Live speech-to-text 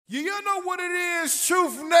You know what it is,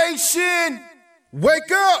 Truth Nation.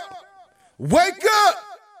 Wake up. Wake up.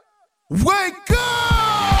 Wake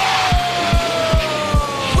up.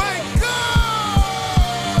 Wake up.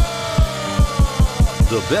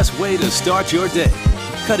 The best way to start your day.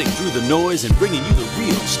 Cutting through the noise and bringing you the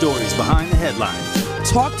real stories behind the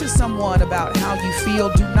headlines. Talk to someone about how you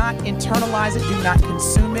feel. Do not internalize it. Do not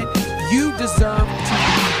consume it. You deserve to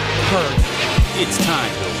be heard. It's time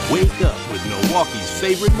to wake up with Milwaukee's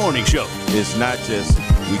favorite morning show. It's not just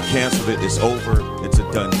we canceled it, it's over, it's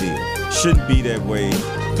a done deal. Shouldn't be that way.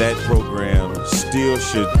 That program still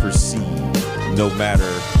should proceed no matter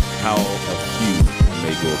how a few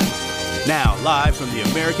may go against it. Now, live from the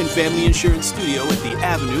American Family Insurance Studio at the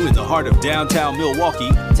Avenue in the heart of downtown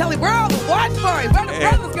Milwaukee. Telly, where all the watch party? Where the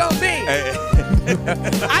brothers gonna be?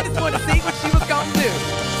 I just want to see what she was gonna do.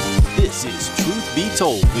 This is Truth Be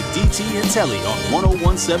Told with DT and Telly on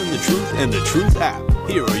 1017 The Truth and The Truth app.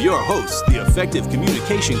 Here are your hosts, the effective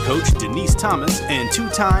communication coach Denise Thomas and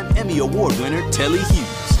two-time Emmy Award winner Telly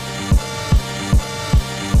Hughes.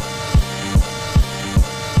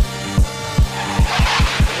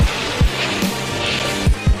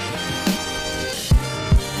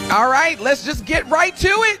 All right, let's just get right to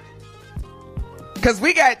it, because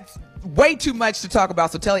we got way too much to talk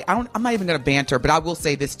about. So, Telly, I'm not even going to banter, but I will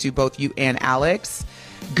say this to both you and Alex.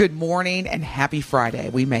 Good morning and happy Friday.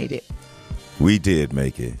 We made it. We did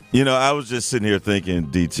make it. You know, I was just sitting here thinking,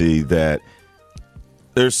 DT, that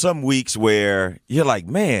there's some weeks where you're like,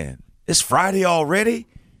 man, it's Friday already?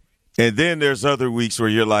 And then there's other weeks where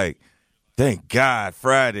you're like, thank God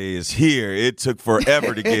Friday is here. It took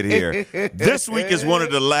forever to get here. This week is one of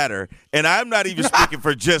the latter, and I'm not even speaking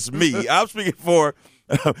for just me. I'm speaking for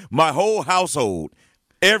my whole household.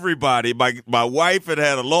 Everybody. My wife had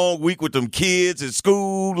a long week with them kids at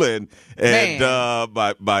school, and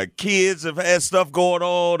my kids have had stuff going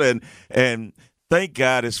on, and thank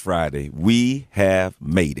God it's Friday. We have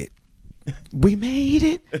made it. We made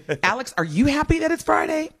it. Alex, are you happy that it's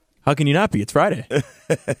Friday? How can you not be? It's Friday.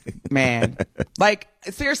 Man, like,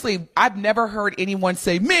 seriously, I've never heard anyone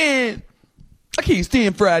say, man, I can't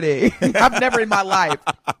stand Friday. I've never in my life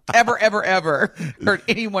ever heard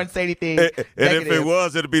anyone say anything and negative. If it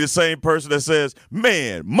was, it'd be the same person that says,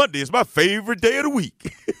 man, Monday is my favorite day of the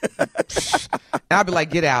week. And I'd be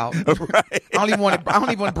like, get out. Right. I don't even want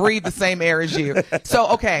to breathe the same air as you. So,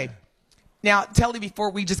 okay. Now, tell me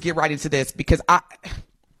before we just get right into this, because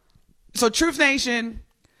so Truth Nation,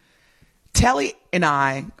 Telly and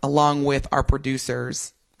I, along with our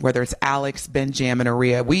producers, whether it's Alex, Benjam, and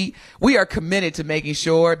Aria, we are committed to making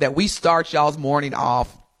sure that we start y'all's morning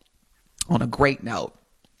off on a great note.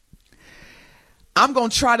 I'm going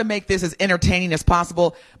to try to make this as entertaining as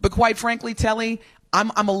possible, but quite frankly, Telly, I'm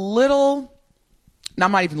not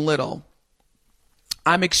even little.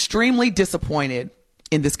 I'm extremely disappointed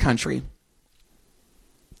in this country.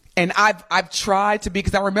 And I've tried to be,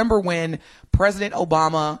 because I remember when President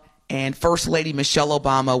Obama and First Lady Michelle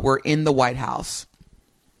Obama were in the White House.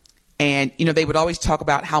 And, you know, they would always talk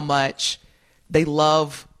about how much they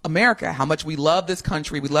love America, how much we love this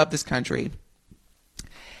country. We love this country.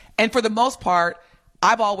 And for the most part,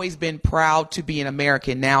 I've always been proud to be an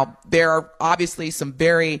American. Now, there are obviously some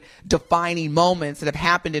very defining moments that have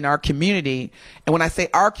happened in our community. And when I say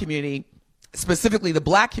our community, specifically the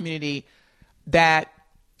Black community, that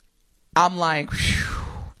I'm like, whew.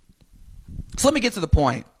 So let me get to the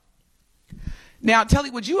point. Now, Telly,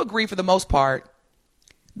 would you agree for the most part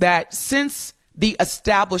that since the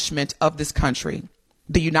establishment of this country,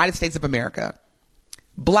 the United States of America,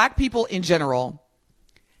 Black people in general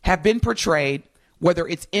have been portrayed, whether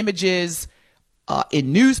it's images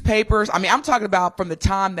in newspapers. I mean, I'm talking about from the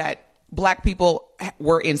time that Black people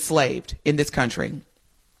were enslaved in this country.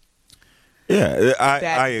 Yeah, I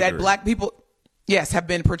agree. That Black people, yes, have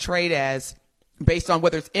been portrayed as, based on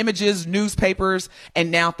whether it's images, newspapers, and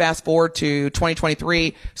now fast forward to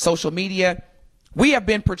 2023, social media, we have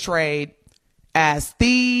been portrayed as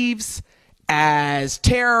thieves, as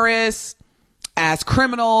terrorists, as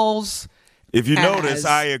criminals. If you notice,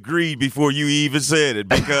 I agreed before you even said it,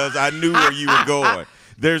 because I knew where you were going.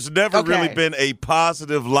 There's never really been a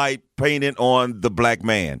positive light painted on the Black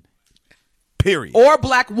man, period. Or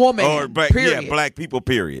Black woman, period. Yeah, Black people,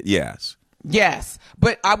 period, yes. Yes,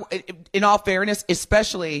 but in all fairness,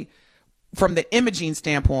 especially from the imaging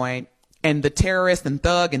standpoint, and the terrorist and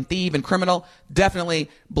thug and thief and criminal, definitely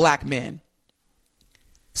Black men.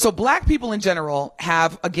 So Black people in general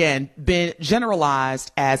have, again, been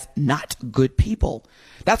generalized as not good people.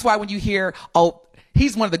 That's why when you hear, oh,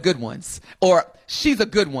 he's one of the good ones, or she's a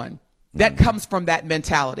good one, that comes from that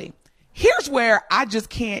mentality. Here's where I just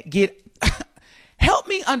can't get help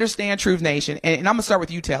me understand, Truth Nation, and I'm going to start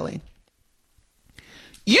with you, Telly.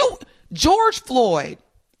 George Floyd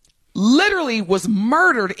literally was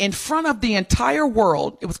murdered in front of the entire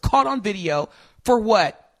world. It was caught on video for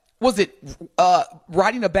what? Was it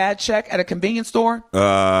writing a bad check at a convenience store?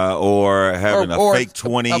 Or having a fake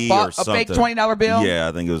 20 or something. A fake $20 bill? Yeah,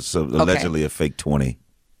 I think it was allegedly a fake 20.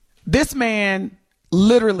 This man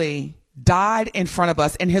literally died in front of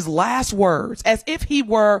us, and his last words, as if he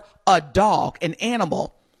were a dog, an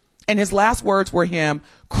animal, and his last words were him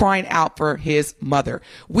crying out for his mother.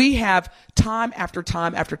 We have time after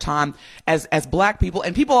time after time as black people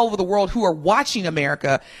and people all over the world who are watching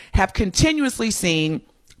America have continuously seen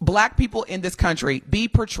black people in this country be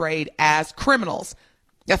portrayed as criminals.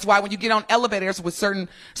 That's why when you get on elevators with certain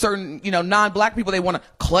non-black people, they want to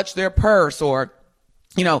clutch their purse, or,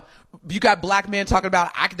 you got black men talking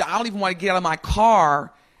about, I don't even want to get out of my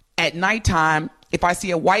car at nighttime if I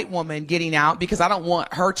see a white woman getting out because I don't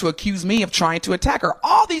want her to accuse me of trying to attack her.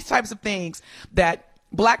 All these types of things that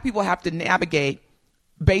black people have to navigate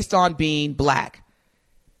based on being black.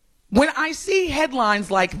 When I see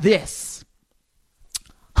headlines like this,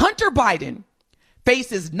 Hunter Biden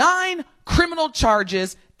faces 9 criminal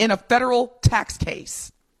charges in a federal tax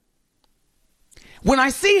case. When I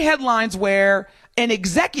see headlines where an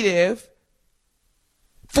executive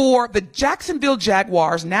for the Jacksonville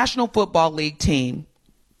Jaguars National Football League team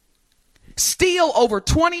steal over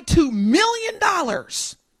 $22 million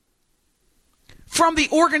from the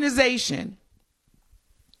organization,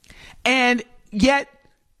 and yet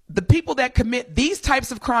the people that commit these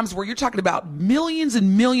types of crimes where you're talking about millions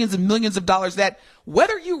and millions and millions of dollars, that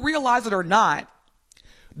whether you realize it or not,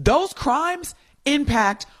 those crimes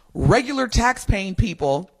impact regular tax-paying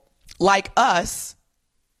people like us,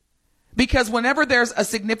 because whenever there's a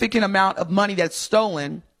significant amount of money that's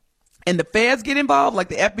stolen and the feds get involved, like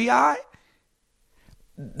the FBI,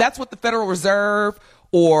 that's what the Federal Reserve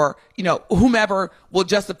or, whomever will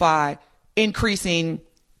justify increasing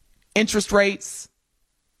interest rates,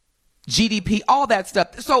 GDP, all that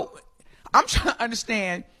stuff. So I'm trying to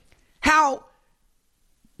understand how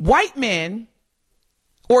white men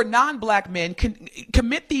or non-black men can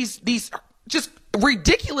commit these just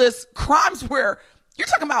ridiculous crimes where you're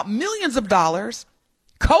talking about millions of dollars,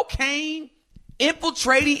 cocaine,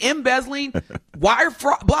 infiltrating, embezzling, wire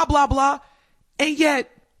fraud, blah, blah, blah. And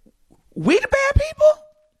yet we the bad people?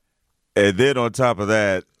 And then on top of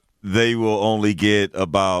that, they will only get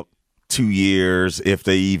about 2 years if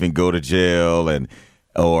they even go to jail, and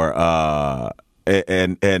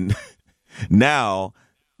now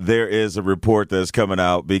there is a report that's coming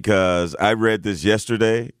out, because I read this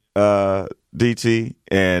yesterday, DT,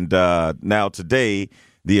 and now today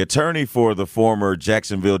the attorney for the former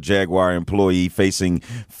Jacksonville Jaguar employee facing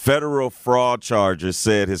federal fraud charges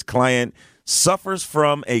said his client suffers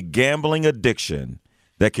from a gambling addiction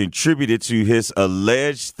that contributed to his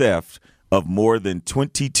alleged theft of more than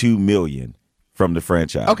 $22 million from the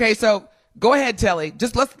franchise. Okay, so go ahead, Telly.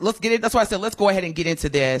 Just let's get it. That's why I said let's go ahead and get into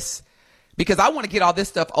this, because I want to get all this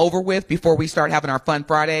stuff over with before we start having our fun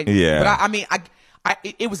Friday. Yeah. But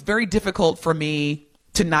it was very difficult for me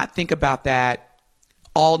to not think about that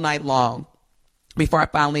all night long before I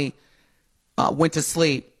finally went to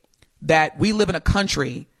sleep, that we live in a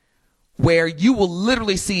country where you will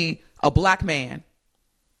literally see a black man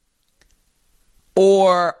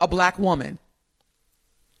or a black woman,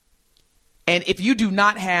 and if you do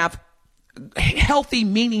not have healthy,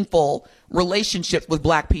 meaningful relationships with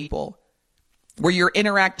black people where you're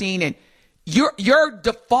interacting and your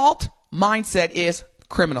default mindset is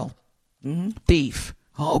criminal, thief.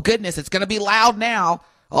 Oh, goodness, it's going to be loud now.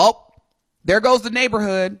 Oh, there goes the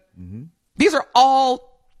neighborhood. Mm-hmm. These are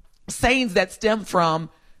all sayings that stem from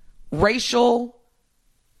racial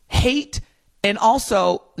hate and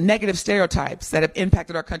also negative stereotypes that have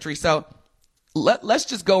impacted our country. So let's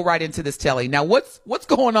just go right into this, Telly. Now, what's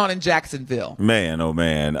going on in Jacksonville? Man, oh,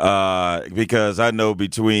 man. Because I know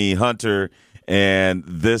between Hunter and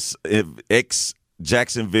this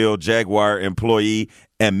ex-Jacksonville Jaguar employee,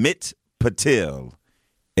 Amit Patel,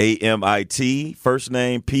 A-M-I-T, first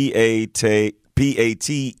name P-A-T-E-L.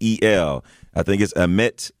 I think it's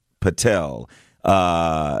Amit Patel.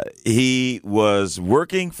 He was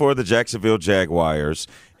working for the Jacksonville Jaguars,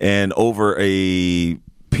 and over a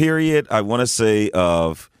period, I want to say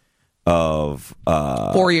of 4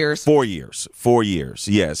 years. 4 years. 4 years.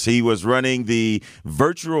 Yes, he was running the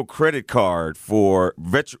virtual credit card program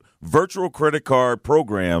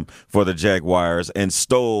for the Jaguars and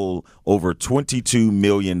stole over $22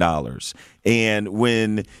 million. And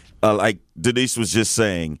when, like Denise was just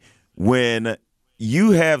saying, when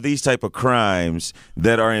you have these type of crimes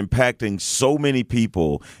that are impacting so many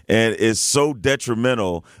people and is so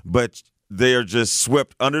detrimental, but they are just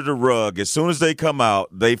swept under the rug. As soon as they come out,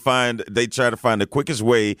 they try to find the quickest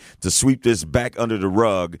way to sweep this back under the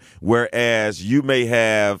rug, whereas you may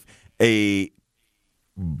have a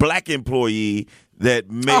black employee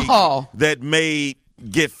that may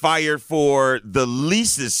get fired for the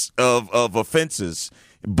leastest of offenses,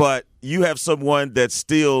 but you have someone that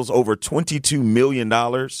steals over $22 million.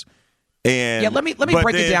 And let me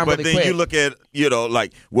break it down really quick. But then you look at,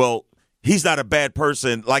 he's not a bad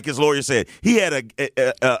person. Like his lawyer said, he had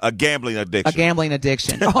a gambling addiction. A gambling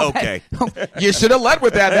addiction. Oh, okay. You should have led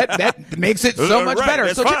with that. That makes it so much better.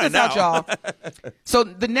 That's so check this now. out, y'all. So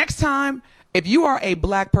the next time, if you are a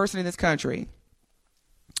black person in this country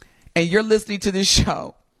and you're listening to this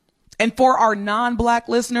show, and for our non-black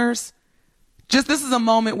listeners, this is a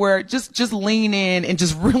moment where just lean in and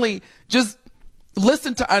just really just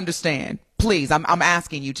listen to understand. Please, I'm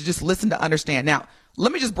asking you to just listen to understand. Now,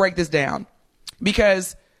 let me just break this down,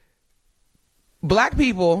 because black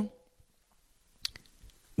people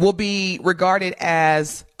will be regarded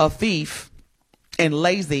as a thief and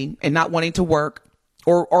lazy and not wanting to work,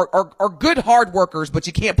 or good hard workers, but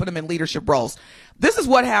you can't put them in leadership roles. This is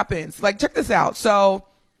what happens. Like, check this out. So,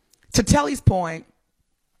 to Telly's point,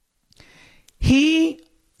 he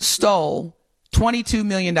stole $22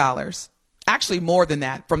 million, actually more than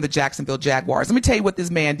that, from the Jacksonville Jaguars. Let me tell you what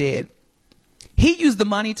this man did. He used the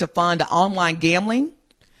money to fund online gambling,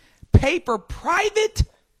 pay for private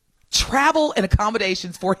travel and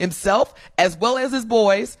accommodations for himself as well as his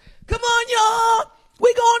boys. Come on, y'all.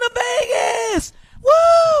 We going to Vegas.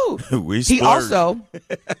 Woo! He also,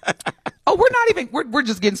 we're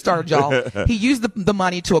just getting started, y'all. He used the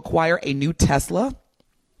money to acquire a new Tesla,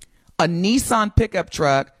 a Nissan pickup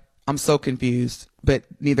truck. I'm so confused, but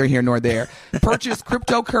neither here nor there. Purchase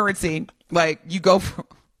cryptocurrency, like you go from,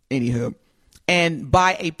 anywho, and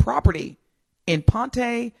buy a property in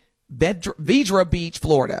Ponte Vedra Beach,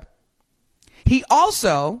 Florida. He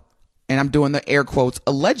also, and I'm doing the air quotes,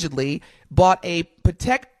 allegedly bought a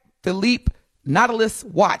Patek Philippe Nautilus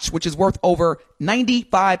watch, which is worth over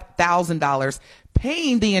 $95,000,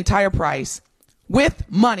 paying the entire price with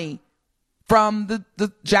money from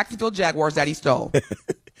the Jacksonville Jaguars that he stole.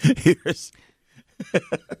 Here's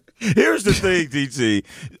the thing, DT.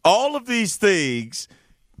 All of these things,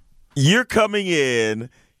 you're coming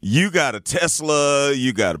in, you got a Tesla,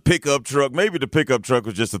 you got a pickup truck. Maybe the pickup truck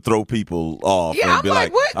was just to throw people off. Yeah, and be I'm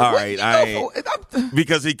like, what? All what right, I ain't.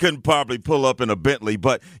 Because he couldn't probably pull up in a Bentley.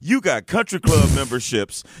 But you got country club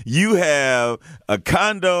memberships. You have a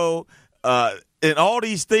condo, and all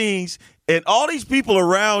these things. And all these people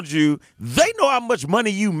around you, they know how much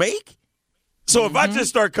money you make. So if I just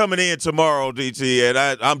start coming in tomorrow, DT, and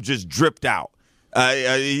I'm just dripped out,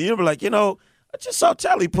 you'll be like, I just saw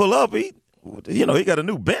Telly pull up. He got a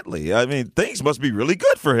new Bentley. I mean, things must be really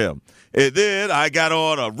good for him. And then I got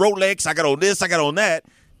on a Rolex. I got on this. I got on that.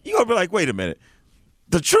 You're going to be like, wait a minute.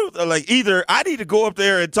 The truth, like, either I need to go up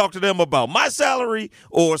there and talk to them about my salary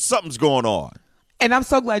or something's going on. And I'm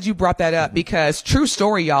so glad you brought that up, because true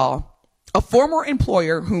story, y'all. A former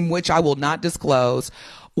employer, which I will not disclose,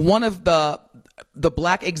 one of the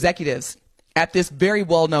black executives at this very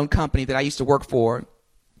well-known company that I used to work for,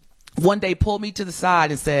 one day pulled me to the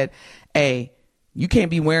side and said, "Hey, you can't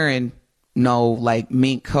be wearing no like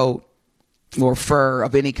mink coat or fur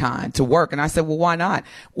of any kind to work." And I said, "Well, why not?"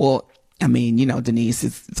 "Well, I mean, Denise,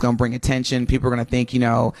 it's going to bring attention. People are going to think, And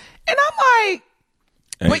I'm like,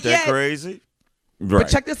 ain't that crazy? Right. But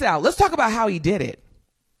check this out. Let's talk about how he did it.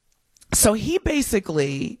 So he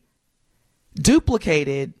basically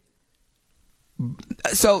duplicated.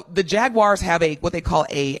 So the Jaguars have what they call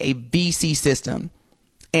a VC system,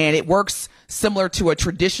 and it works similar to a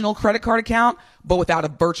traditional credit card account, but without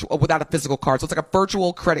a physical card. So it's like a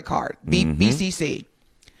virtual credit card, VCC.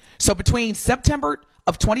 So between September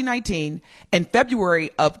of 2019 and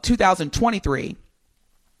February of 2023,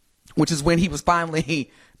 which is when he was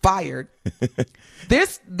finally fired,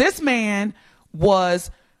 this man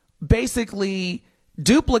was basically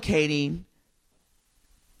duplicating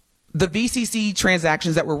the VCC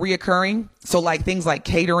transactions that were reoccurring. So like things like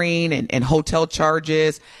catering and hotel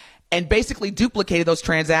charges, and basically duplicated those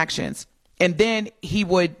transactions. And then he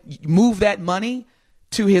would move that money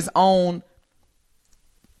to his own,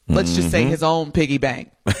 let's just say his own piggy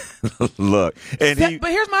bank. Look, but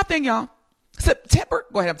here's my thing, y'all. September.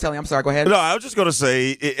 Go ahead. I'm telling you. I'm sorry. Go ahead. No, I was just going to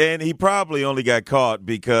say, and he probably only got caught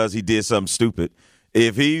because he did something stupid.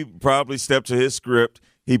 If he probably stepped to his script,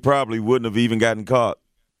 he probably wouldn't have even gotten caught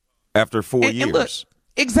after 4 years. And look,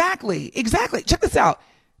 exactly. Check this out.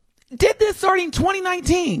 did this starting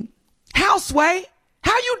 2019. How, Sway?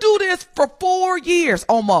 How you do this for 4 years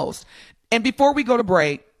almost? And before we go to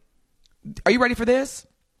break, are you ready for this?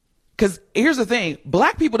 Because here's the thing.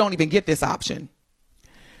 Black people don't even get this option.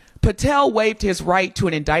 Patel waived his right to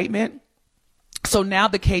an indictment. So now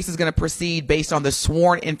the case is going to proceed based on the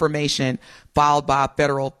sworn information filed by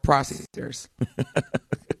federal prosecutors.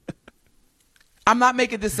 I'm not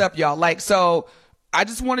making this up, y'all. So I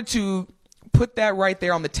just wanted to put that right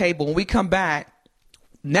there on the table. When we come back,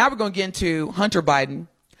 now we're going to get into Hunter Biden,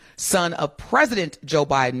 son of President Joe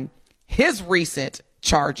Biden, his recent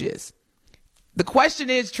charges. The question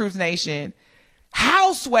is, Truth Nation,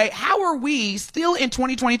 how are we still in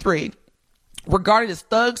 2023 regarded as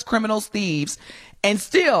thugs, criminals, thieves, and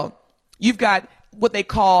still you've got what they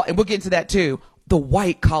call, and we'll get into that too, the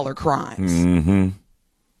white collar crimes. Mm-hmm.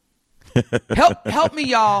 Help me,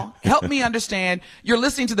 y'all. Help me understand. You're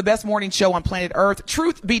listening to the best morning show on planet Earth,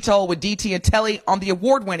 Truth Be Told with DT and Telly on the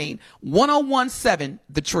award-winning 1017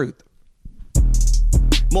 The Truth.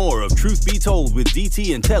 More of Truth Be Told with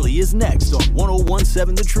DT and Telly is next on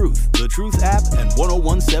 1017 The Truth app, and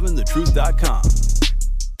 1017thetruth.com.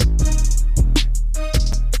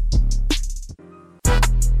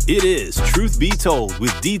 It is Truth Be Told with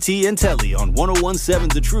DT and Telly on 1017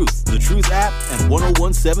 The Truth app, and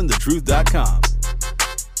 1017thetruth.com.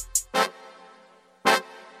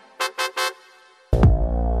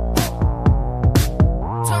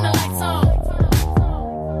 Turn the lights on.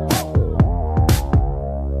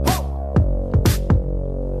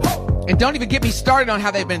 And don't even get me started on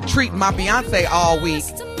how they've been treating my fiance all week.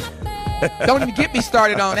 Don't even get me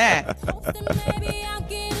started on that.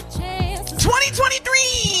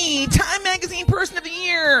 2023 Time Magazine Person of the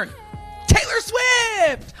Year, Taylor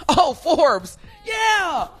Swift. Oh, Forbes.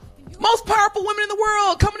 Yeah. Most powerful women in the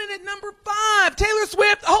world coming in at number 5. Taylor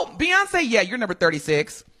Swift. Oh, Beyonce. Yeah, you're number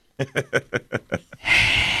 36.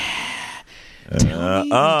 Tell me we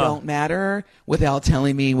don't matter without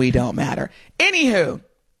telling me we don't matter. Anywho,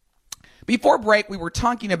 before break, we were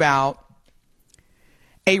talking about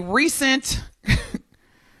a recent,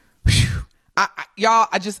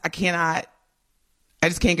 I just can't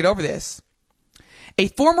get over this. A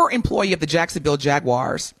former employee of the Jacksonville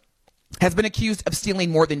Jaguars has been accused of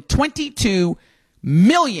stealing more than $22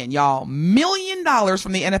 million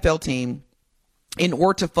from the NFL team in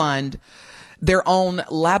order to fund their own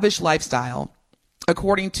lavish lifestyle,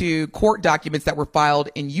 according to court documents that were filed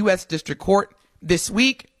in U.S. District Court this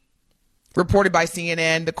week. Reported by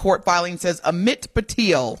CNN, the court filing says Amit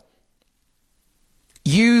Patel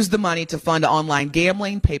used the money to fund online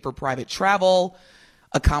gambling, pay for private travel,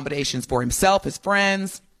 accommodations for himself, his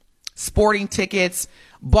friends, sporting tickets,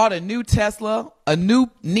 bought a new Tesla, a new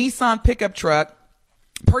Nissan pickup truck,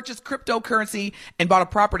 purchased cryptocurrency, and bought a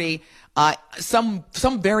property, some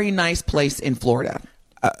very nice place in Florida.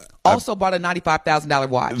 Also bought a $95,000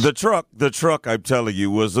 watch. The truck, I'm telling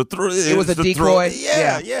you, was a it was a decoy.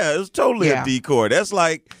 Yeah, it was totally a decoy. That's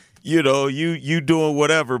like, you doing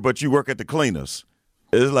whatever, but you work at the cleaners.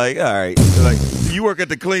 It's like, all right, like you work at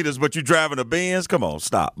the cleaners, but you driving a Benz. Come on,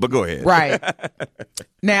 stop. But go ahead. Right.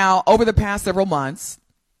 Now, over the past several months,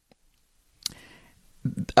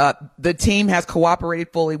 the team has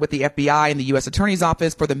cooperated fully with the FBI and the U.S. Attorney's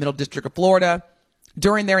Office for the Middle District of Florida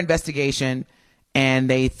during their investigation, and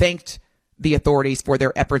they thanked the authorities for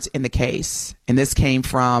their efforts in the case. And this came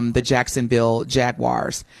from the Jacksonville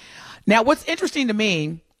Jaguars. Now, what's interesting to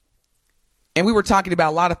me, and we were talking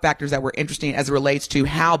about a lot of factors that were interesting as it relates to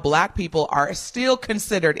how black people are still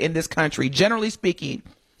considered in this country, generally speaking,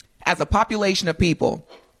 as a population of people,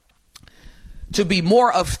 to be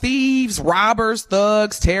more of thieves, robbers,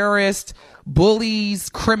 thugs, terrorists, bullies,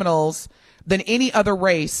 criminals than any other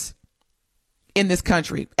race in this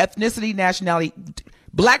country. Ethnicity, nationality.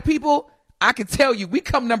 Black people, I can tell you, we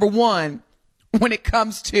come number one when it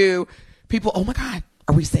comes to people. Oh my God,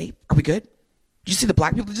 are we safe? Are we good? Did you see the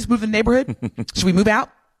black people that just moved in the neighborhood? Should we move out?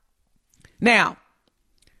 Now,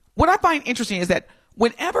 what I find interesting is that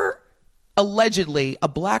whenever allegedly a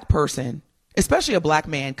black person, especially a black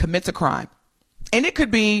man, commits a crime, and it could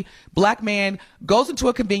be black man goes into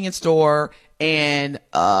a convenience store and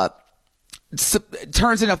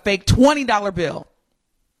turns in a fake $20 bill.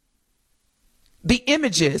 The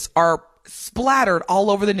images are splattered all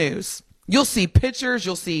over the news. You'll see pictures,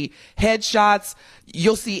 you'll see headshots,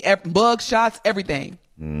 you'll see mug shots, everything.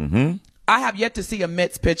 Mm-hmm. I have yet to see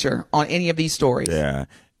Amit's picture on any of these stories. Yeah.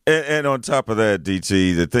 And on top of that,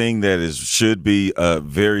 DT, the thing that should be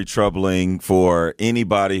very troubling for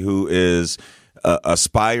anybody who is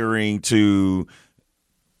aspiring to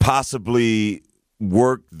possibly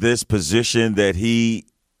work this position that he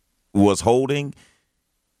was holding,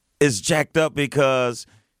 is jacked up because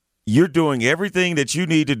you're doing everything that you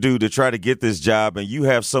need to do to try to get this job, and you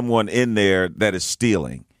have someone in there that is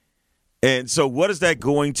stealing. And so what is that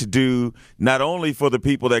going to do not only for the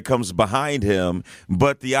people that comes behind him,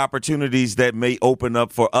 but the opportunities that may open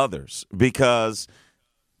up for others because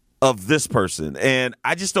of this person? And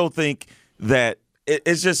I just don't think that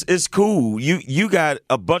it's cool. You got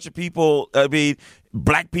a bunch of people, I mean,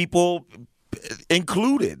 black people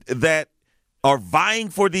included, that are vying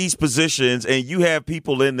for these positions, and you have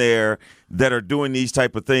people in there that are doing these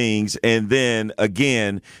type of things, and then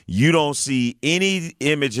again, you don't see any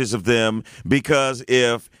images of them, because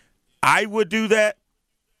if I would do that,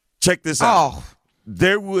 check this out.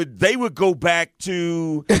 They would go back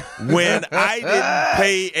to when I didn't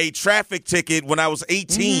pay a traffic ticket when I was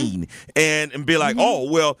 18 and be like,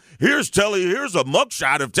 oh, well, here's Telly. Here's a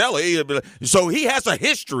mugshot of Telly. So he has a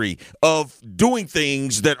history of doing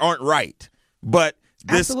things that aren't right. But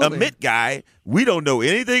this Amit guy, we don't know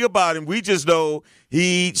anything about him. We just know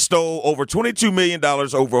he stole over $22 million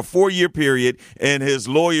over a 4-year period, and his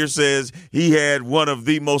lawyer says he had one of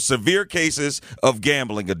the most severe cases of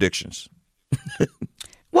gambling addictions.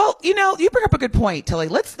 Well, you bring up a good point, Telly.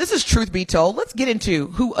 This is truth be told. Let's get into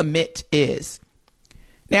who Amit is.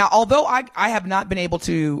 Now, although I have not been able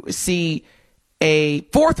to see a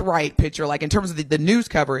forthright picture, like in terms of the news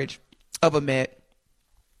coverage of Amit,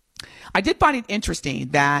 I did find it interesting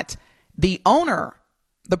that the owner,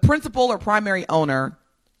 the principal or primary owner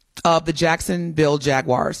of the Jacksonville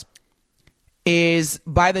Jaguars, is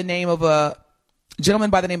by the name of a gentleman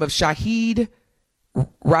by the name of Shahid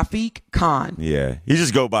Rafiq Khan. Yeah, he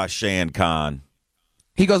just go by Shan Khan.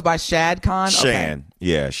 He goes by Shad Khan? Shan. Okay.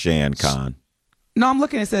 Yeah, Shan Khan. No, I'm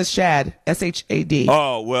looking, it says Shad, S-H-A-D.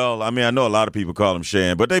 Oh, well, I mean, I know a lot of people call him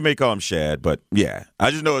Shan, but they may call him Shad. But, yeah,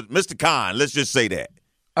 I just know it's Mr. Khan. Let's just say that.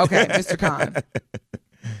 Okay, Mr. Khan.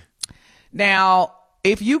 Now,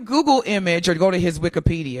 if you Google image or go to his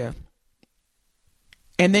Wikipedia,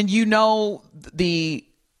 and then you know the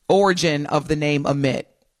origin of the name Amit,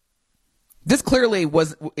 this clearly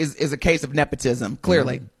is a case of nepotism,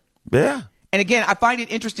 clearly. Yeah. And again, I find it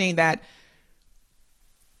interesting that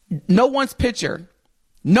no one's picture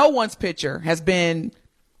has been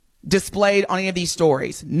displayed on any of these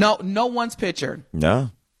stories. No one's picture.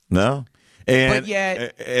 No. And,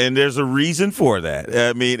 and there's a reason for that.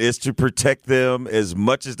 I mean, it's to protect them as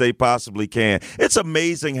much as they possibly can. It's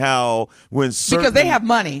amazing how because they have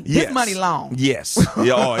money. Yes. His money long. Yes.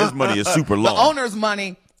 Yeah, oh, his money is super long. The owner's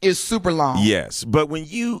money is super long. Yes. But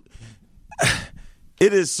it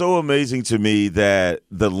is so amazing to me that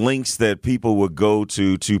the lengths that people would go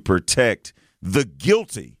to protect the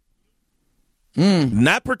guilty,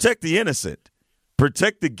 not protect the innocent,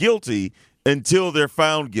 protect the guilty until they're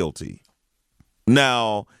found guilty.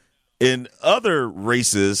 Now, in other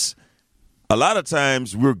races, a lot of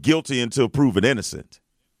times we're guilty until proven innocent.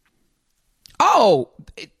 Oh,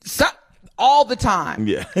 all the time.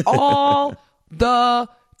 Yeah. All the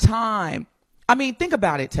time. I mean, think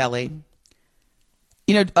about it, Telly.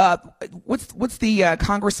 What's the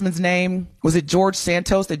congressman's name? Was it George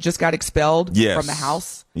Santos that just got expelled from the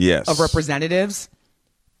House of Representatives?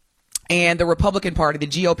 And the Republican Party, the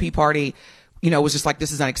GOP party, was just like,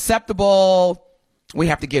 this is unacceptable. We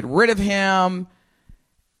have to get rid of him.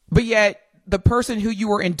 But yet the person who you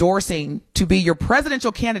were endorsing to be your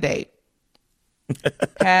presidential candidate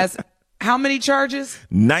has how many charges?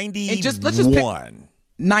 91. Let's just pick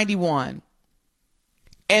 91.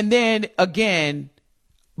 And then again,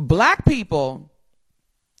 black people,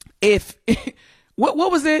 what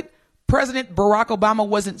was it? President Barack Obama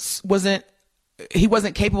wasn't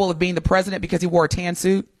capable of being the president because he wore a tan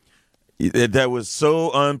suit. That was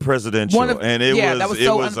so unpresidential, that was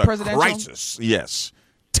so a crisis. Yes,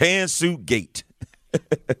 tan suit gate.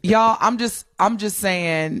 Y'all, I'm just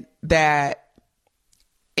saying that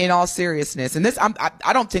in all seriousness, and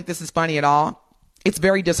I don't think this is funny at all. It's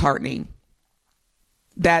very disheartening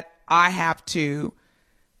that I have to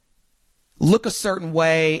look a certain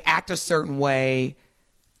way, act a certain way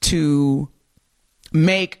to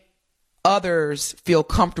make others feel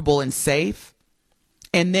comfortable and safe.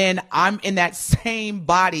 And then I'm in that same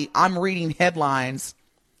body, I'm reading headlines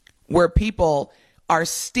where people are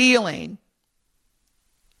stealing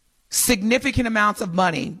significant amounts of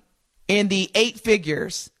money in the 8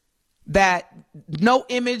 figures that no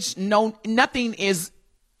image, nothing is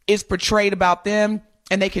portrayed about them,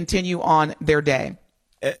 and they continue on their day.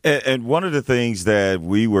 And one of the things that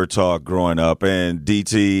we were taught growing up, and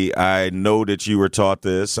DT, I know that you were taught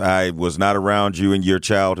this. I was not around you in your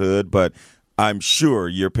childhood, but I'm sure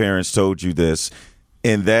your parents told you this,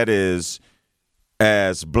 and that is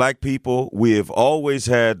as black people, we have always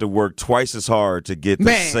had to work twice as hard to get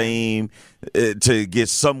the same, to get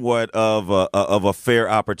somewhat of a fair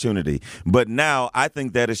opportunity. But now I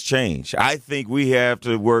think that has changed. I think we have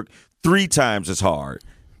to work 3 times as hard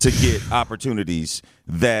to get opportunities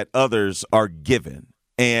that others are given.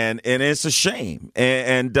 And it's a shame.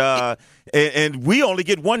 And we only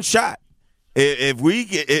get one shot. If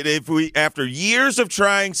we after years of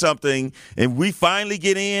trying something and we finally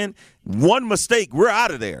get in, one mistake, we're out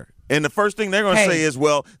of there. And the first thing they're going to say is,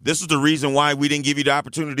 well, this is the reason why we didn't give you the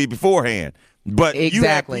opportunity beforehand. But you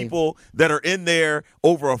have people that are in there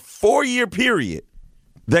over a 4-year period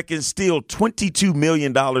that can steal $22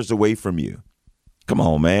 million away from you. Come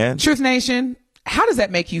on, man. Truth Nation, how does that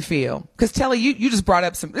make you feel? Because Telly, you just brought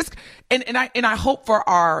up some, and I hope for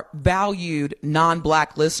our valued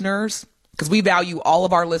non-black listeners, because we value all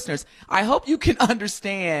of our listeners, I hope you can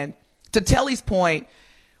understand, to Telly's point,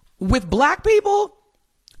 with black people,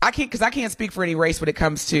 I can't speak for any race when it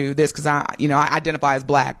comes to this, because I identify as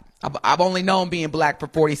black. I've only known being black for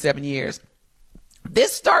 47 years.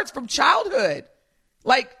 This starts from childhood.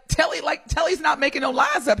 Telly's not making no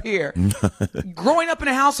lies up here. Growing up in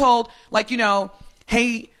a household,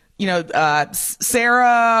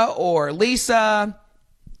 Sarah or Lisa,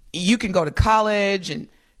 you can go to college and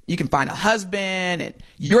you can find a husband and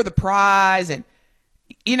you're the prize. And,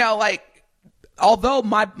 although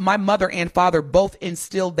my mother and father both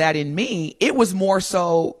instilled that in me, it was more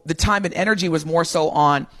so, the time and energy was more so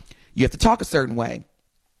on, you have to talk a certain way.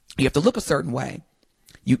 You have to look a certain way.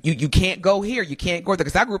 You can't go here. You can't go there.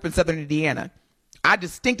 Because I grew up in Southern Indiana. I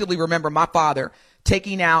distinctively remember my father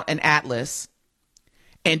taking out an atlas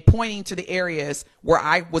and pointing to the areas where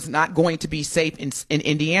I was not going to be safe in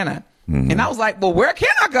Indiana. Mm-hmm. And I was like, well, where can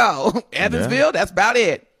I go? Evansville, that's about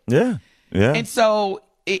it. Yeah. Yeah. And so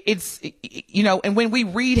and when we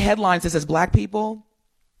read headlines that says black people,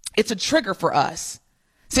 it's a trigger for us.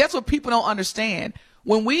 See, that's what people don't understand.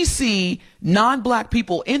 When we see non-black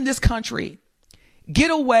people in this country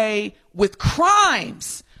get away with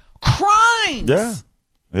crimes. Yeah.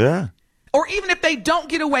 Yeah. Or even if they don't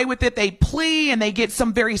get away with it, they plea and they get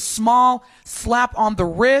some very small slap on the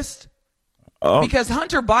wrist. Because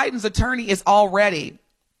Hunter Biden's attorney is already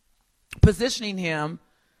positioning him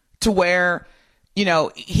to where,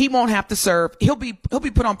 he won't have to serve. He'll be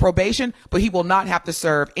put on probation, but he will not have to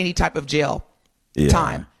serve any type of jail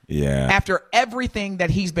time. Yeah. After everything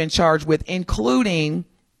that he's been charged with, including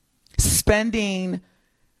spending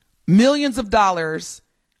millions of dollars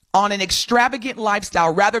on an extravagant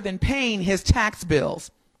lifestyle rather than paying his tax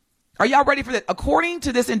bills. Are y'all ready for that? According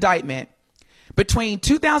to this indictment, between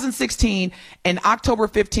 2016 and October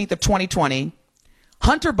 15th of 2020,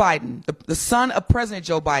 Hunter Biden, the son of President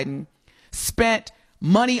Joe Biden, spent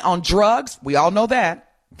money on drugs. We all know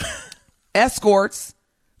that. Escorts,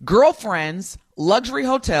 girlfriends, luxury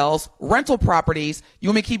hotels, rental properties. You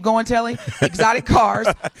want me to keep going, Telly? Exotic cars,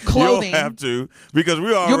 clothing. You don't have to, because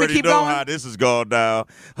we already know how this has gone down.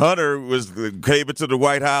 Hunter came into the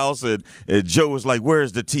White House, and Joe was like,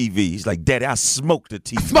 "Where's the TV?" He's like, "Daddy, I smoked the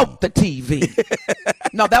TV." Smoked the TV.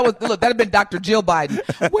 No, that had been Dr. Jill Biden.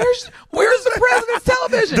 Where's the president's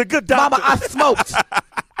television? The good doctor. Mama, I smoked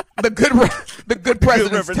the good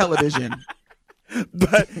president's television.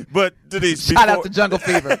 But Denise, shout out to Jungle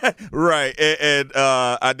Fever. Right. And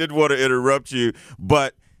I didn't want to interrupt you,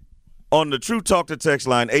 but on the True Talk to text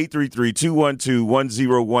line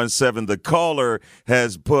 833-212-1017, the caller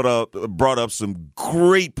has brought up some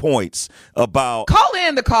great points about. Call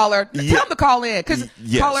in the caller. Tell him to call in, because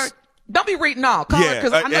caller, don't be reading off. Caller,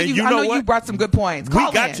 because I know you brought some good points.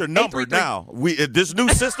 We got your number now. This new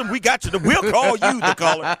system, we got you. We'll call you the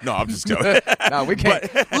caller. No, I'm just joking. No, we can't.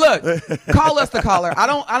 Look, call us the caller.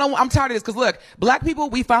 I'm tired of this, because look, black people,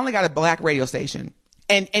 we finally got a black radio station.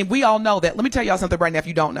 And we all know that. Let me tell y'all something right now, if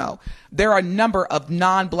you don't know. There are a number of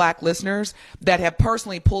non-black listeners that have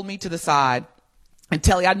personally pulled me to the side. And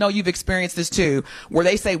Telly, I know you've experienced this too, where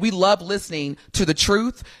they say, we love listening to the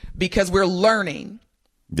truth because we're learning.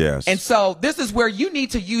 Yes. And so this is where you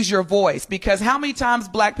need to use your voice, because how many times,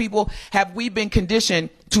 black people, have we been conditioned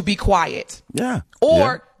to be quiet? Yeah.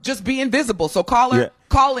 Or just be invisible. So caller,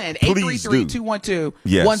 call in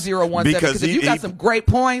 833-212-1017. Because if you got some great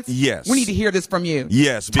points, yes, we need to hear this from you.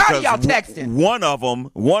 Yes, because y'all texting. One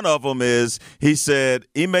of them is, he said,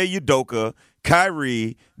 Ime Udoka,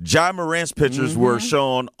 Kyrie, Ja Morant's pictures were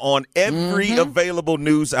shown on every available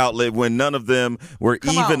news outlet when none of them were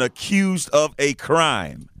even accused of a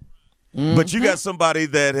crime. But you got somebody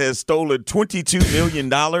that has stolen $22 million.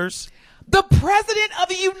 The president of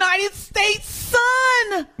the United States,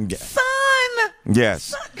 son. Yes.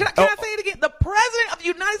 Can I say it again? The president of the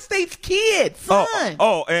United States kid, son.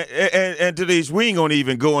 And Denise, we ain't gonna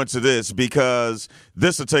even go into this because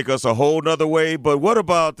this will take us a whole nother way. But what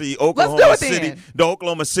about the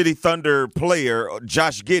Oklahoma City Thunder player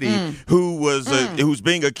Josh Giddey, who's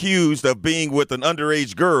being accused of being with an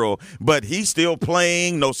underage girl, but he's still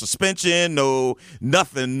playing, no suspension, no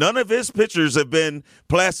nothing. None of his pictures have been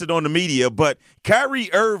plastered on the media. But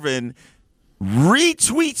Kyrie Irving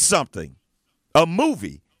retweets something, a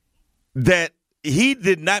movie that he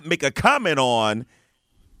did not make a comment on,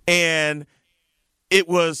 and it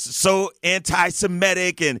was so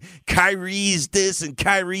anti-Semitic and Kyrie's this and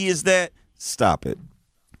Kyrie is that. Stop it.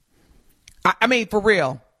 I mean, for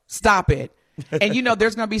real, stop it. And,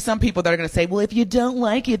 there's going to be some people that are going to say, well, if you don't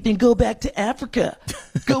like it, then go back to Africa.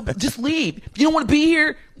 Just leave. If you don't want to be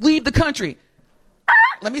here, leave the country.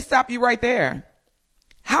 Let me stop you right there.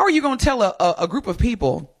 How are you going to tell a group of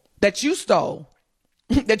people that you stole,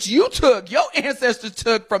 that you took, your ancestors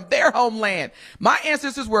took from their homeland? My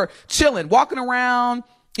ancestors were chilling, walking around.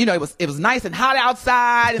 It was nice and hot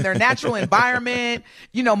outside in their natural environment,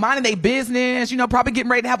 minding their business, probably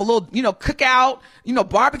getting ready to have a little, cookout,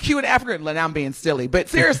 barbecue in Africa. Now I'm being silly, but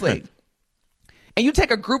seriously. And you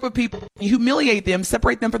take a group of people, you humiliate them,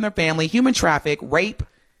 separate them from their family, human traffic, rape.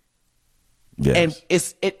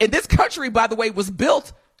 Yes. And this country, by the way, was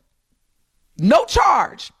built no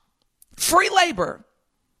charge, free labor.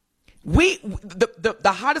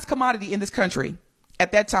 The hottest commodity in this country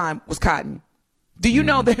at that time was cotton. Do you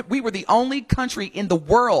know that we were the only country in the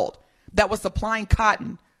world that was supplying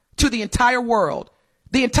cotton to the entire world?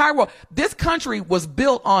 The entire world. This country was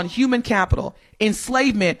built on human capital,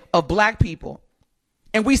 enslavement of black people.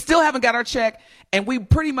 And we still haven't got our check. And we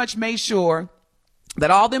pretty much made sure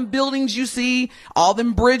that all them buildings you see, all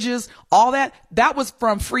them bridges, all that was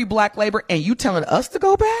from free black labor. And you telling us to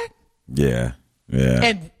go back? Yeah. Yeah.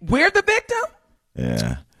 And we're the victim?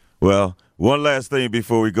 Yeah. Well, one last thing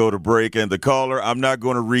before we go to break. And the caller, I'm not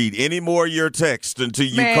going to read any more of your text until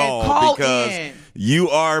you call because you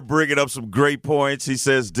are bringing up some great points. He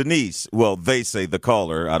says, Denise, well, they say the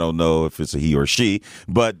caller. I don't know if it's a he or she,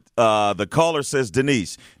 but the caller says,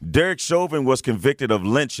 Denise, Derek Chauvin was convicted of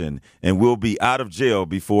lynching and will be out of jail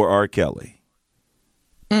before R. Kelly.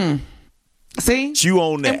 See? Chew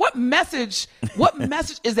on that. And what message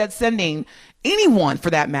is that sending anyone,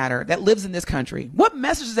 for that matter, that lives in this country? What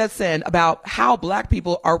message does that send about how black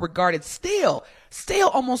people are regarded still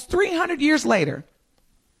almost 300 years later?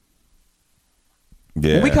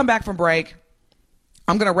 Yeah. When we come back from break,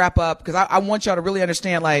 I'm going to wrap up because I want y'all to really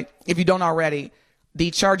understand, if you don't already,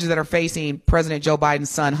 the charges that are facing President Joe Biden's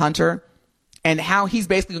son, Hunter, and how he's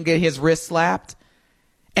basically going to get his wrist slapped.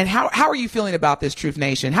 And how are you feeling about this, Truth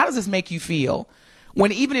Nation? How does this make you feel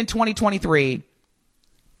when even in 2023,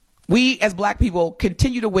 we as black people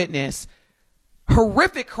continue to witness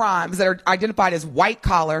horrific crimes that are identified as white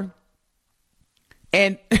collar,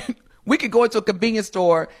 and we could go into a convenience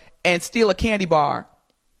store and steal a candy bar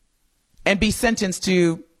and be sentenced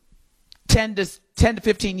to 10 to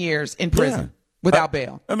 15 years in prison without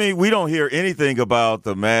bail? I mean, we don't hear anything about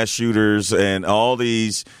the mass shooters and all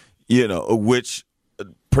these, which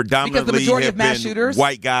predominantly because the majority have of mass been shooters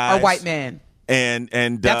white guys are white men.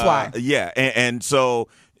 And that's why. Yeah. And so,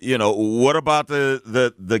 what about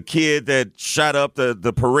the kid that shot up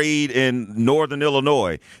the parade in Northern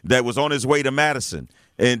Illinois that was on his way to Madison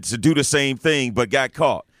and to do the same thing but got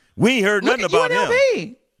caught? We ain't heard nothing about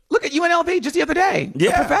him. Look at UNLV just the other day.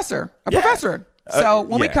 Yeah. A professor. So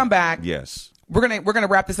when we come back, yes, we're gonna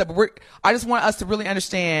wrap this up. But I just want us to really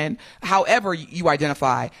understand, however you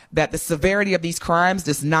identify, that the severity of these crimes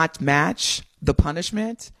does not match the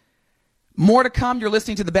punishment. More to come. You're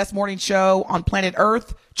listening to the best morning show on planet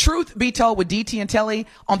Earth. Truth Be Told with DT and Telly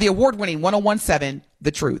on the award-winning 1017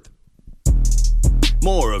 The Truth.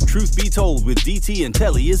 More of Truth Be Told with DT and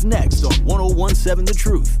Telly is next on 1017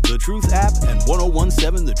 The Truth app, and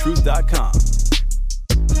 1017thetruth.com.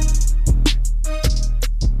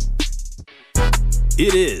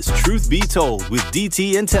 It is Truth Be Told with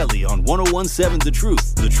DT and Telly on 1017 The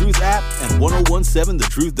Truth app, and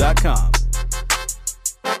 1017thetruth.com.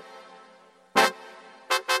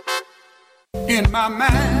 In my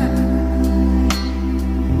mind,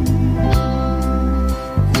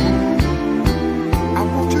 I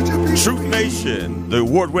want you to be Truth Nation, The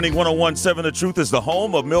award-winning 101.7 The Truth is the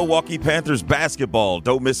home of Milwaukee Panthers basketball.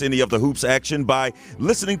 Don't miss any of the hoops action by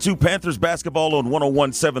listening to Panthers basketball on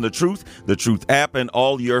 101.7 The Truth app, and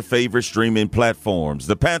all your favorite streaming platforms.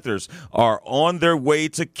 The Panthers are on their way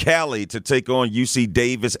to Cali to take on UC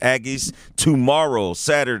Davis Aggies tomorrow,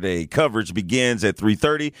 Saturday. Coverage begins at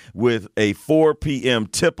 3:30 with a 4 p.m.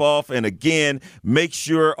 tip-off. And again, make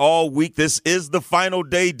sure all week, this is the final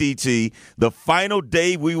day, DT. The final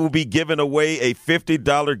day we will be giving away a $50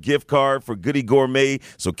 gift card for Goody Gourmet.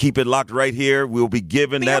 So keep it locked right here. We'll be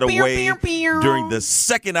giving that away during the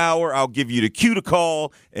second hour. I'll give you the cue to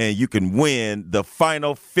call, and you can win the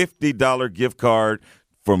final $50 gift card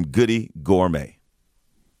from Goody Gourmet.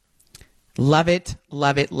 Love it,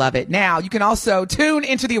 love it, love it. Now, you can also tune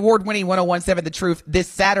into the award-winning 101.7 The Truth this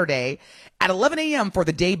Saturday at 11 a.m. for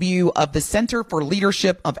the debut of the Center for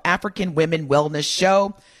Leadership of African Women Wellness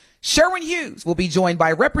show. Sherwin Hughes will be joined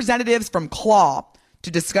by representatives from CLAW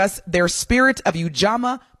to discuss their Spirit of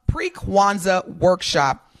Ujamaa pre-Kwanzaa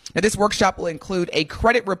workshop. Now, this workshop will include a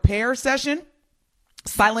credit repair session,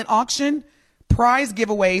 silent auction, prize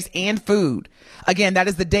giveaways, and food. Again, that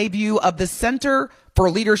is the debut of the Center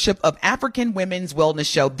for Leadership of African Women's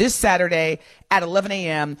Wellness show this Saturday at 11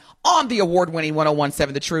 a.m. on the award-winning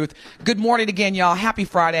 101.7 The Truth. Good morning again, y'all. Happy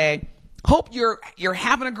Friday. Hope you're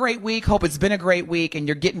having a great week. Hope it's been a great week and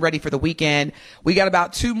you're getting ready for the weekend. We got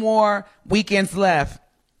about 2 more weekends left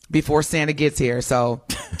before Santa gets here. So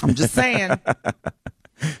I'm just saying.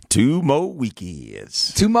 2 more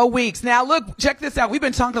weekends. 2 more weeks. Now, look, check this out. We've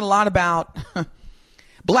been talking a lot about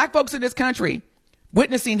black folks in this country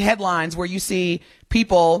witnessing headlines where you see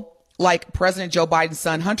people like President Joe Biden's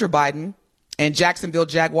son, Hunter Biden, and Jacksonville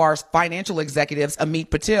Jaguars financial executives,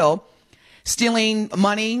 Amit Patel, stealing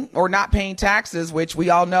money or not paying taxes, which we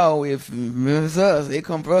all know if it's us, it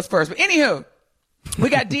comes for us first. But anywho, we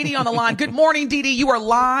got Dee on the line. Good morning, Dee. You are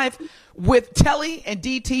live with Telly and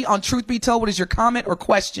DT on Truth Be Told. What is your comment or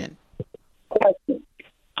question?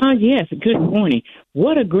 Yes, good morning.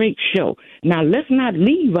 What a great show. Now, let's not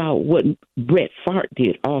leave out what Brett Favre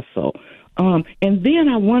did also. And then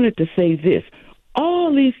I wanted to say this.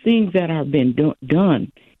 All these things that have been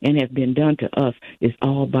done and have been done to us is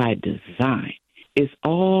all by design. It's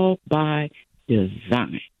all by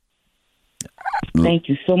design. Thank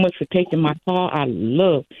you so much for taking my call. I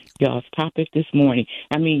love y'all's topic this morning.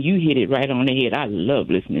 I mean, you hit it right on the head. I love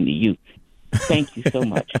listening to you. Thank you so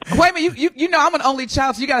much. Wait a minute, you know I'm an only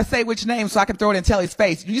child, so you got to say which name so I can throw it in Telly's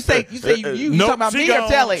face. You say you talking about me gone. or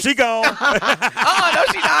Telly? She gone. Oh, no,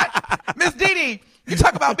 she not. Miss Dee, you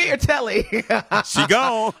talk about me or Telly? She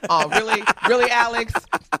gone. Oh, really, Alex?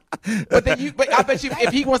 But I bet you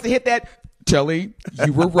if he wants to hit that, Telly,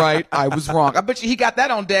 you were right, I was wrong. I bet you he got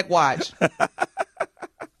that on deck. Watch.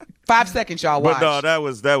 5 seconds, y'all. Watch. But no, that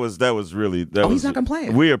was really. He's not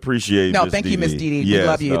complaining. We appreciate. No, Ms. thank you, Miss Dee. Yes, we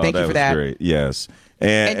love you. Thank you for that. Great. Yes,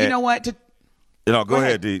 and you know what? Go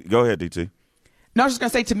ahead, D. Go ahead, DT. No, I was just gonna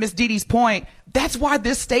say to Miss Dee's point. That's why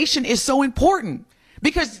this station is so important,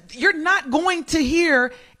 because you're not going to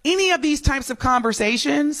hear any of these types of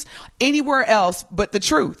conversations anywhere else but the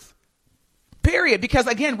truth. Period. Because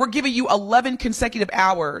again, we're giving you 11 consecutive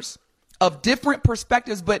hours of different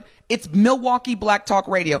perspectives, but it's Milwaukee Black Talk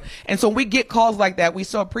Radio. And so we get calls like that. We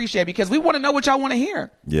so appreciate it because we want to know what y'all want to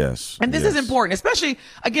hear. Yes. And this is important, especially,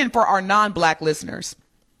 again, for our non-black listeners.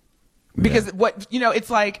 Because it's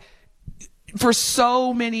like for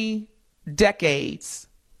so many decades,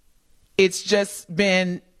 it's just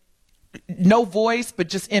been no voice, but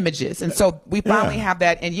just images. And so we finally have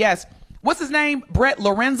that. And yes, what's his name? Brett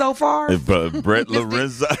Lorenzo Favre? Brett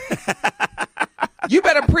Lorenzo. You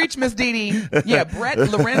better preach, Miss Dee. Yeah, Brett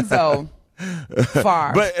Lorenzo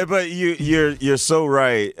Favre. But you're so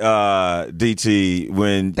right, DT.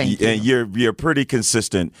 And you're pretty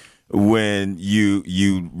consistent when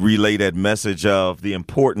you relay that message of the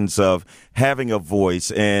importance of having a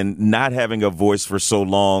voice and not having a voice for so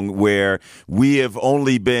long, where we have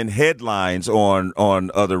only been headlines on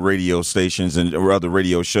other radio stations or other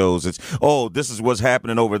radio shows. It's, this is what's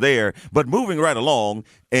happening over there, but moving right along,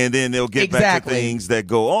 and then they'll get back to things that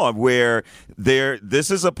go on, where this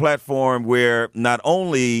is a platform where not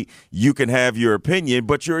only you can have your opinion,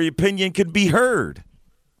 but your opinion can be heard.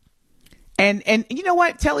 And you know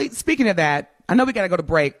what, Telly, speaking of that, I know we got to go to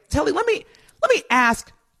break. Telly, let me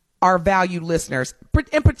ask our valued listeners,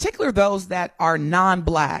 in particular those that are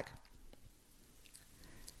non-black,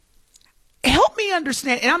 help me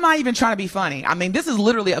understand, and I'm not even trying to be funny. I mean, this is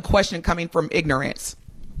literally a question coming from ignorance.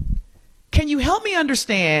 Can you help me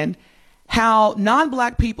understand how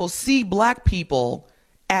non-black people see black people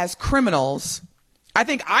as criminals I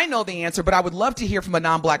think I know the answer, but I would love to hear from a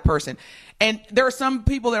non-black person. And there are some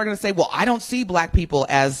people that are going to say, well, I don't see black people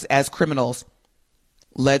as criminals.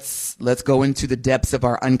 Let's go into the depths of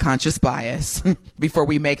our unconscious bias before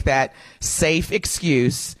we make that safe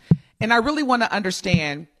excuse. And I really want to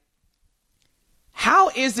understand, how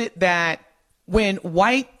is it that when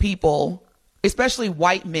white people, especially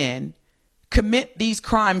white men, commit these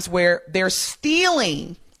crimes where they're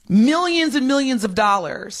stealing millions and millions of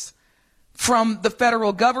dollars from the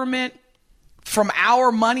federal government, from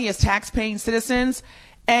our money as tax-paying citizens,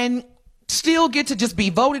 and still get to just be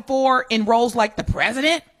voted for in roles like the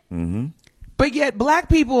president? Mm-hmm. But yet black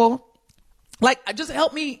people, like, just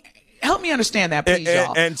help me understand that, please,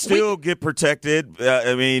 y'all. And still get protected.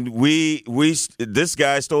 I mean, this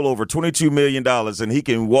guy stole over $22 million, and he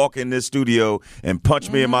can walk in this studio and punch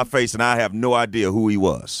me in my face, and I have no idea who he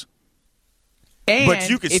was. And but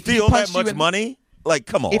you could steal that much money? Like,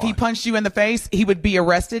 come on. If he punched you in the face, he would be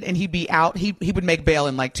arrested and he'd be out. He would make bail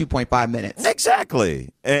in like 2.5 minutes.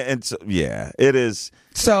 Exactly. And so, yeah, it is.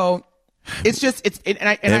 So it's just,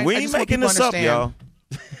 and we ain't making this up, y'all.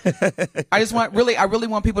 I really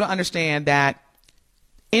want people to understand that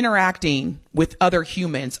interacting with other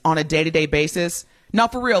humans on a day-to-day basis. Now,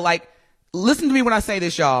 for real, like, listen to me when I say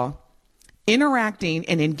this, y'all. Interacting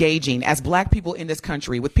and engaging as black people in this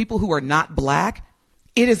country with people who are not black,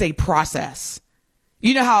 it is a process.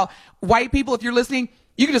 You know how white people, if you're listening,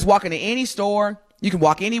 you can just walk into any store, you can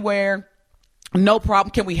walk anywhere, no problem.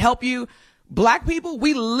 Can we help you? Black people,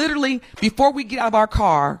 we literally, before we get out of our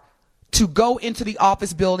car to go into the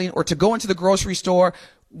office building or to go into the grocery store,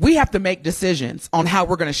 we have to make decisions on how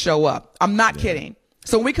we're going to show up. I'm not kidding.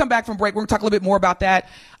 So when we come back from break, we're going to talk a little bit more about that.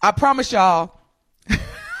 I promise y'all,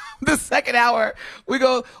 the second hour, we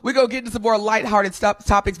go get into some more lighthearted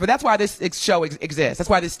topics, but that's why this show exists. That's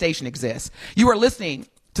why this station exists. You are listening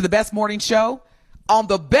to the best morning show on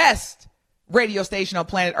the best radio station on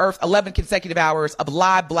planet Earth, 11 consecutive hours of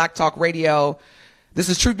live black talk radio. This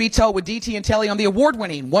is Truth Be Told with DT and Telly on the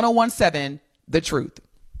award-winning 1017 The Truth.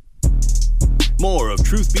 More of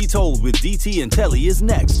Truth Be Told with DT and Telly is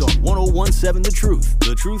next on 1017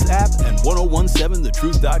 The Truth app, and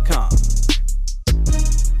 1017thetruth.com.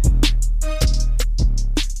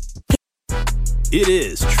 It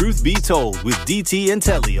is Truth Be Told with DT and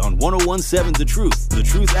Telly on 1017 The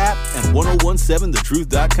Truth app, and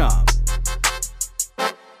 1017thetruth.com.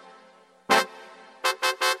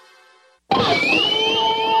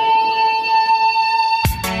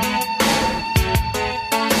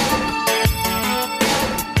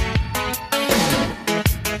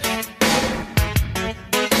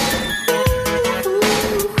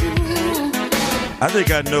 I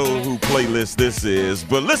think I know who playlist this is,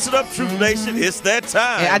 but listen up, Truth Nation, it's that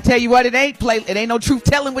time. And I tell you what, it ain't no truth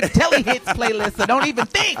telling with Telly hits playlist, so don't even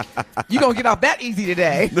think you're going to get off that easy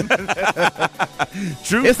today.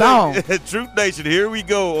 It's on. Truth Nation, here we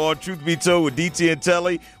go on Truth Be Told with DT and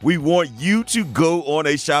Telly. We want you to go on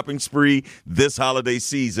a shopping spree this holiday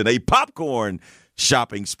season, a popcorn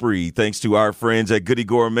shopping spree. Thanks to our friends at Goody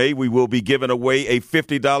Gourmet, we will be giving away a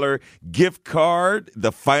 $50 gift card,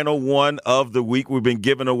 the final one of the week. We've been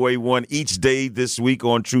giving away one each day this week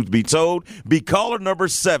on Truth Be Told. Be caller number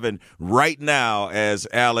 7 right now as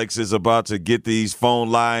Alex is about to get these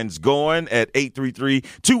phone lines going at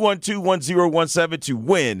 833-212-1017 to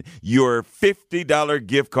win your $50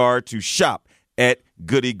 gift card to shop at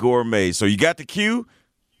Goody Gourmet. So you got the cue?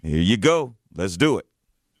 Here you go. Let's do it.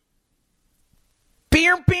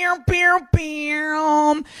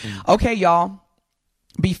 Okay, y'all.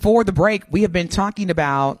 Before the break, we have been talking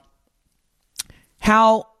about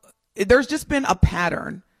how there's just been a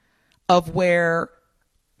pattern of where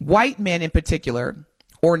white men in particular,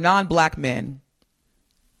 or non-black men,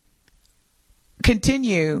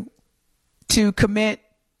 continue to commit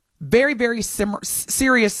very, very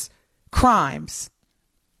serious crimes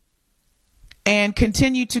and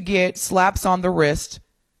continue to get slaps on the wrist,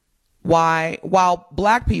 while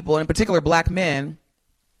black people, in particular black men,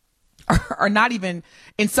 are not even,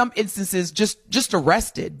 in some instances, just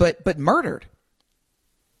arrested, but murdered.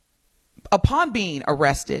 Upon being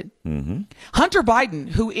arrested, Hunter Biden,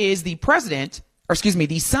 who is the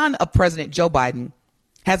son of President Joe Biden,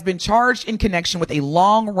 has been charged in connection with a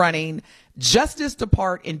long-running Justice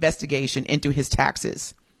Department investigation into his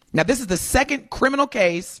taxes. Now, this is the second criminal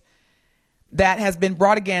case that has been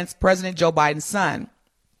brought against President Joe Biden's son.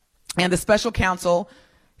 And the special counsel,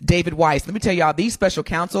 David Weiss. Let me tell y'all, these special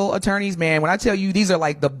counsel attorneys, man, when I tell you these are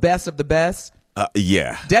like the best of the best.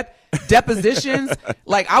 Yeah. Depositions,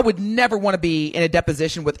 like I would never want to be in a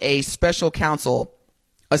deposition with a special counsel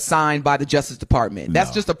assigned by the Justice Department.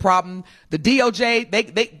 That's just a problem. The DOJ,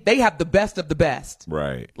 they have the best of the best.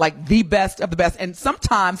 Right. Like the best of the best. And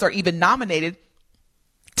sometimes are even nominated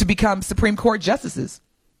to become Supreme Court justices.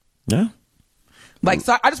 Yeah. Like,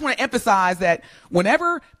 so I just want to emphasize that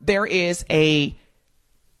whenever there is a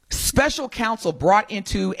special counsel brought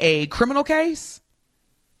into a criminal case,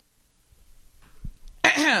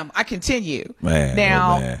 I continue. Man,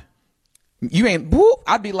 now, man. You ain't, whoop,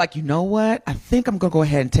 I'd be like, you know what? I think I'm going to go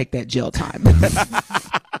ahead and take that jail time. There's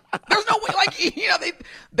no way, like, you know,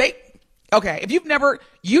 they, okay, if you've never,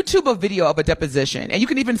 YouTube a video of a deposition, and you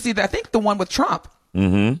can even see that, I think the one with Trump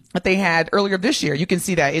that they had earlier this year, you can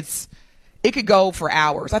see that it could go for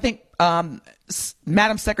hours. I think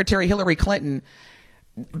Madam Secretary Hillary Clinton,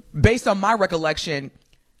 based on my recollection,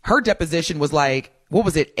 her deposition was like, what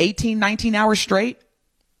was it, 18, 19 hours straight?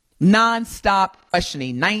 Non-stop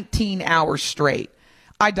questioning, 19 hours straight.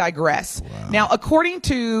 I digress. Wow. Now, according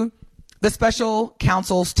to the special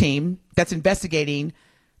counsel's team that's investigating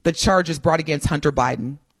the charges brought against Hunter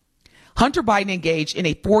Biden engaged in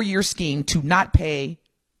a 4-year scheme to not pay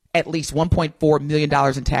at least $1.4 million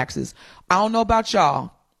in taxes. I don't know about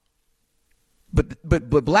y'all, but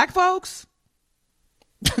black folks,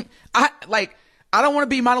 I don't want to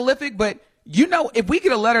be monolithic, but you know, if we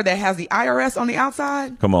get a letter that has the IRS on the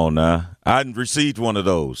outside. Come on now. I received one of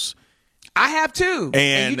those. I have too.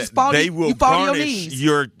 And you just fall they to, will you fall garnish to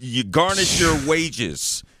your knees. you garnish your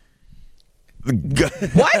wages.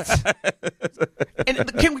 What?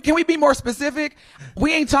 And can we be more specific?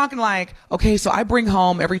 We ain't talking like, okay, so I bring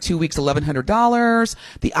home every 2 weeks $1,100.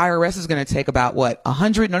 The IRS is going to take about what,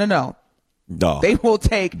 100? No. They will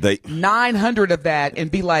take 900 of that and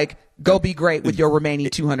be like, go be great with your remaining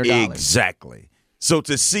 $200. Exactly. So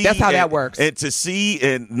to see that's how that works. And to see,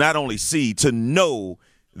 and not only see, to know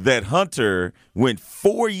that Hunter went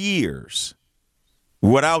 4 years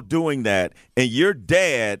without doing that, and your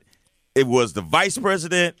dad, it was the vice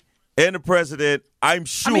president and the president. I'm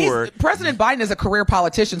sure. President Biden is a career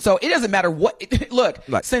politician, so it doesn't matter what. Look,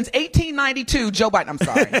 since 1892, Joe Biden. I'm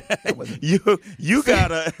sorry. you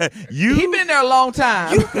gotta. He been there a long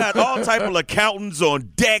time. You got all type of accountants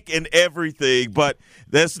on deck and everything, but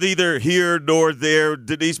that's neither here nor there.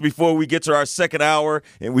 Denise, before we get to our second hour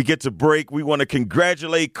and we get to break, we want to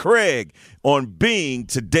congratulate Craig on being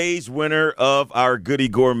today's winner of our Goody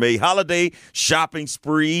Gourmet holiday shopping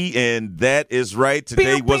spree, and that is right.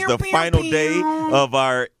 Today was the final day of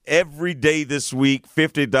our every day this week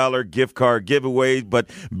 $50 gift card giveaway. But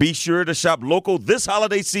be sure to shop local this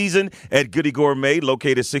holiday season at Goody Gourmet,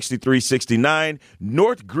 located 6369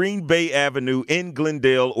 North Green Bay Avenue in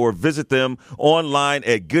Glendale, or visit them online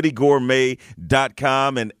at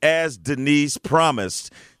goodygourmet.com. And as Denise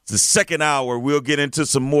promised, the second hour, we'll get into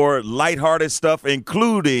some more lighthearted stuff,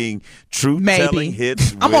 including truth-telling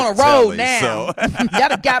hits. I'm on a roll Telly, now. So.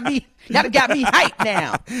 Y'all got me hyped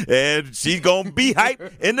now. And she's going to be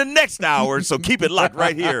hyped in the next hour, so keep it locked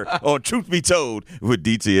right here on Truth Be Told with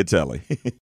DT and Telly.